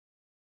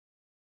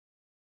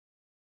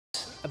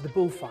of the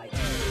bullfight.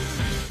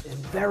 It's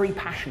very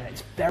passionate,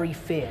 it's very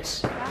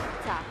fierce.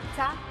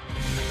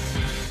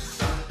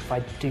 If I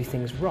do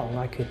things wrong,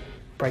 I could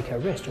break her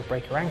wrist or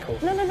break her ankle.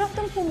 No,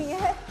 don't pull me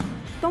yet.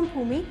 Don't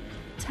pull me,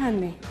 turn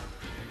me.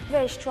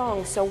 Very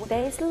strong, so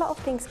there's a lot of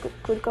things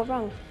could go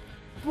wrong.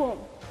 Boom.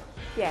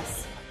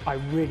 Yes. I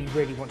really,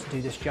 really want to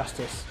do this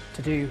justice.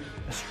 To do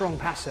a strong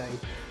paso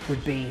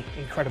would be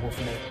incredible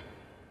for me.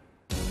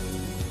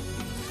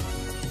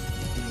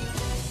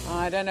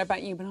 I don't know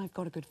about you, but I've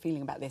got a good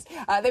feeling about this.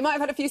 They might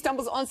have had a few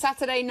stumbles on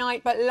Saturday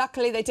night, but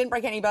luckily they didn't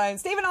break any bones.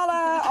 Steve and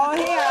Ola are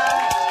here.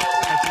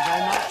 Thank you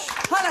very much.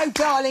 Hello,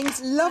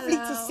 darlings. Lovely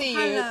Hello. to see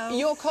you. Hello.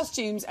 Your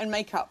costumes and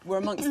makeup were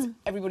amongst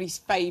everybody's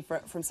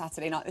favourite from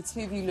Saturday night. The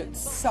two of you looked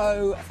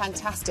so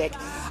fantastic.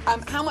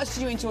 How much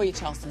did you enjoy your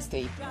Charleston,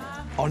 Steve?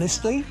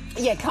 Honestly?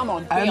 Yeah, come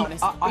on, be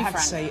honest. I be have frank.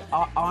 to say,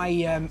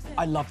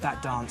 I loved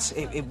that dance.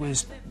 It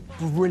was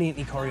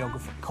brilliantly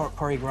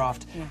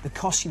choreographed. Yeah. The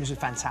costumes were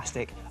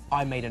fantastic.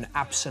 I made an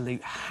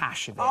absolute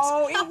hash of it.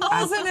 Oh, it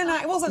wasn't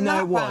No,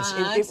 that it was.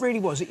 bad. It really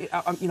was.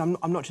 You know,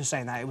 I'm not just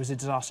saying that. It was a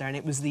disaster, and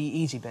it was the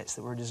easy bits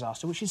that were a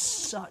disaster, which is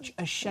such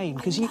a shame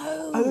because you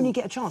only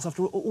get a chance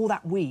after all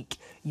that week.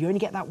 You only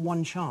get that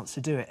one chance to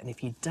do it, and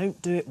if you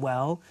don't do it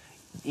well,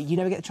 you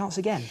never get a chance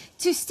again.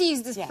 To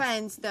Steve's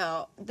defense,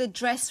 though, the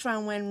dress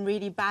run went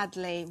really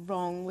badly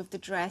wrong with the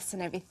dress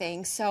and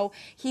everything. So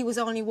he was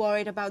only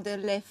worried about the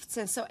lifts,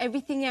 and so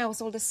everything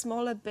else, all the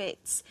smaller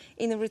bits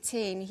in the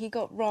routine, he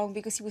got wrong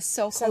because he was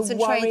so concentrating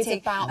worried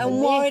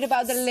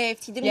about the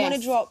lift. He didn't want to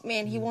Yes. drop me,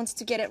 and he wanted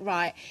to get it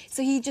right.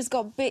 So he just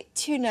got a bit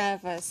too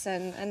nervous,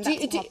 and that's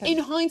what happened. In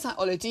hindsight,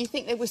 Ola, do you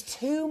think there was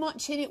too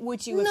much in it?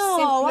 Would you have No,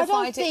 simplified I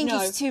don't it? think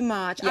No. it's too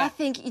much. Yeah. I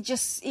think it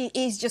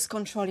is just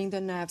controlling the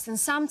nerves. And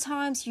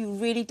sometimes you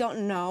really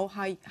don't know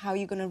how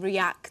you're going to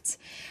react.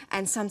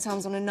 And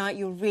sometimes on a night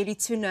you're really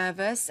too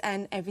nervous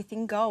and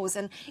everything goes.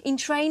 And in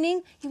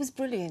training, he was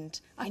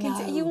brilliant. I can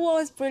tell he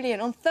was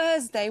brilliant. On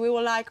Thursday, we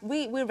were like,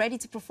 we're ready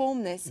to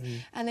perform this.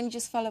 And then it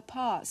just fell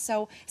apart.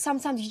 So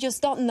sometimes you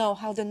just don't know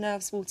how the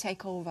nerves will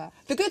take over.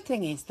 The good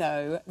thing is,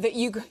 though, that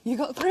you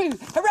got through.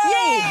 Hooray!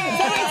 Yeah!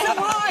 So it's a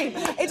wine.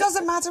 It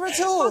doesn't matter at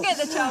all. Forget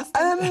the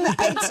Charleston.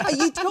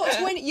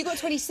 You got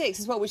 26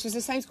 as well, which was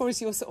the same score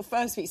as your sort of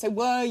first week. So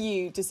were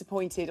you disappointed?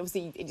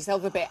 Obviously, in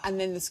yourself a bit, and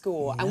then the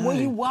score. No, and were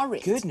you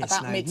worried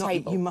about no,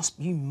 mid-table? You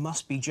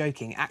must be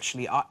joking.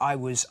 Actually, I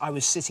was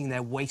sitting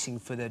there waiting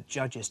for the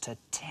judges to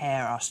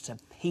tear us to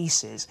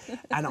pieces,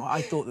 and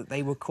I thought that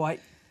they were quite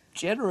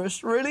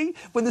generous, really.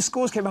 When the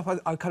scores came up,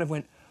 I kind of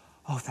went,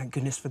 oh, thank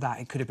goodness for that.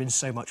 It could have been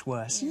so much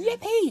worse.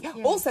 Yippee! Yes.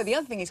 Also, the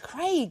other thing is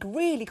Craig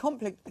really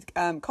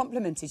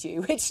complimented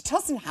you, which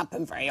doesn't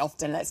happen very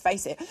often, let's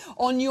face it,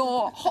 on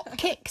your hop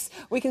kicks.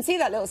 We can see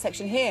that little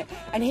section here.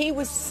 And he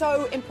was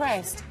so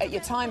impressed at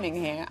your timing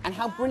here and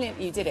how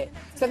brilliantly you did it.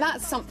 So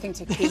that's something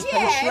to keep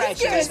and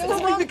treasure. It's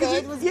probably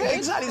good. Yeah,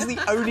 exactly. It's the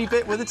only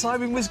bit where the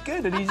timing was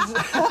good. And he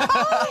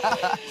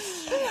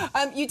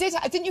just...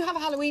 Didn't you have a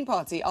Halloween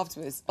party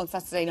afterwards on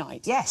Saturday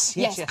night? Yes.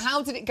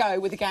 How did it go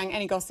with the gang?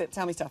 Any gossip?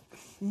 Tell me stuff.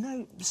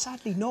 No,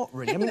 sadly not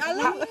really. I mean, I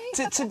love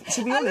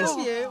to be honest,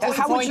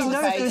 how would you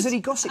know if there's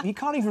any gossip? You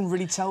can't even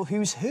really tell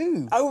who's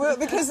who. Oh, well,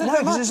 because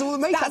there's all the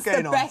makeup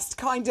going on. That's the best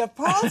kind of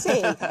party.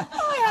 I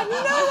had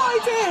no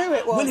idea who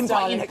it was. We'll invite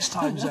darling. you next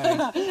time, Zoe.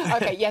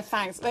 OK, yeah,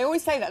 thanks. They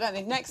always say that, don't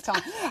they? Next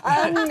time.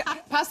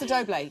 Paso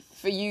Doble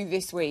for you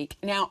this week.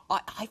 Now,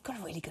 I've got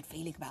a really good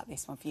feeling about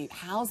this one for you.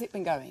 How's it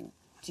been going?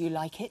 Do you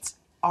like it?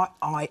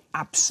 I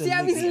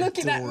absolutely he's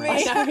looking at adore me.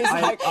 it. I know, he's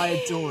like... I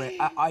adore it.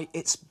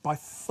 It's by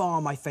far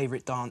my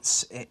favourite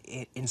dance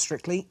in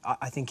Strictly.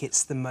 I think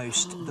it's the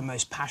most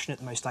passionate,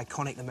 the most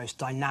iconic, the most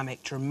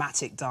dynamic,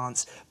 dramatic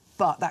dance.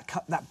 But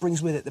that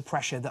brings with it the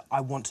pressure that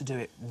I want to do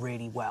it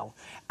really well.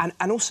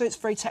 And also it's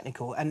very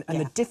technical. And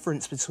the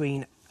difference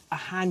between a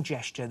hand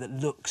gesture that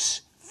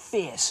looks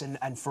fierce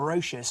and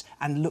ferocious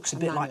and looks a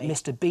bit like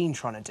Mr. Bean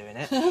trying to do it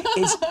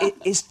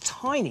is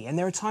tiny. And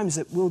there are times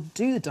that we'll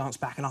do the dance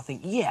back and I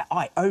think, yeah,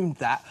 I owned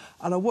that.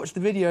 And I watch the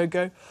video and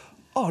go,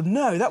 oh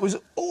no, that was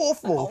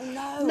awful. Oh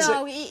no.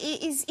 No,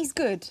 it's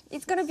good.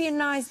 It's going to be a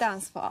nice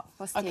dance for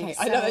Steve. OK,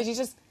 so. I know,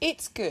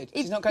 it's good.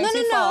 She's not going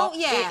too No, far.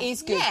 yeah. It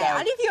is good, yeah, though.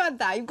 and if you had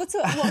that, you've got to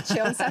watch it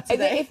on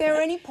Saturday. If there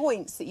are any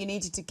points that you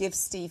needed to give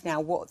Steve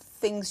now, what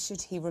things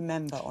should he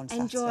remember on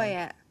Saturday? Enjoy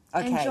it.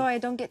 Okay. Enjoy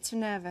it. Don't get too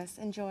nervous.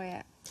 Enjoy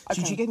it.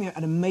 Okay. She gave me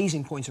an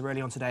amazing pointer early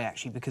on today,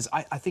 actually, because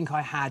I think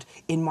I had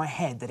in my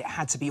head that it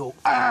had to be all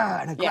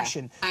and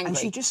aggression. Yeah, and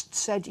she just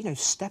said, you know,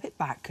 step it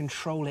back,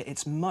 control it.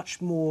 It's much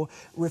more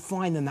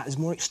refined than that. There's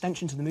more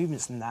extension to the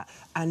movements than that.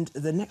 And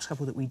the next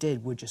couple that we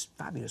did were just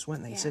fabulous,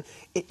 weren't they? Yeah. So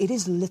it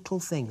is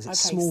little things. It's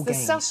small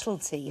games. The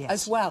subtlety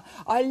as well.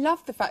 I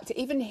love the fact that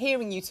even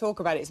hearing you talk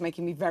about it is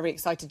making me very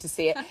excited to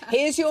see it.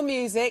 Here's your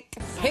music,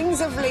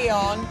 Kings of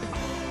Leon.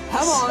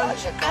 Come on.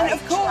 And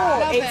of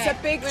course, it's a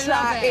big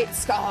track.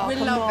 It's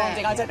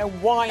commanding. I don't know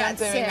why I'm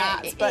doing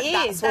that, but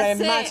that's what I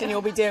imagine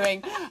you'll be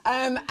doing.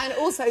 And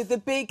also the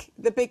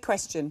big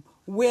question,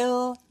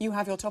 will you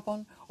have your top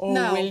on or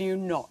will you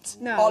not?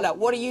 No. Ola,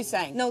 what are you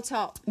saying? No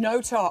top.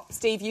 No top.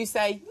 Steve, you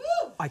say?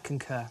 I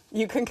concur.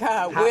 You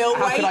concur. We'll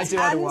how wait could I do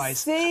and otherwise?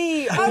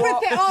 see. I'll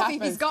what rip it off if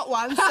happens. he's got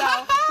one. So.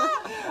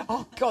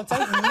 Oh, God,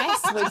 don't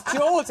mess with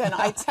Jordan,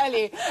 I tell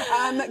you.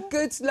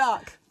 Good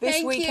luck this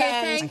Thank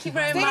weekend. you. Thank you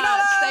very Steve and much.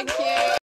 Ola. Thank you.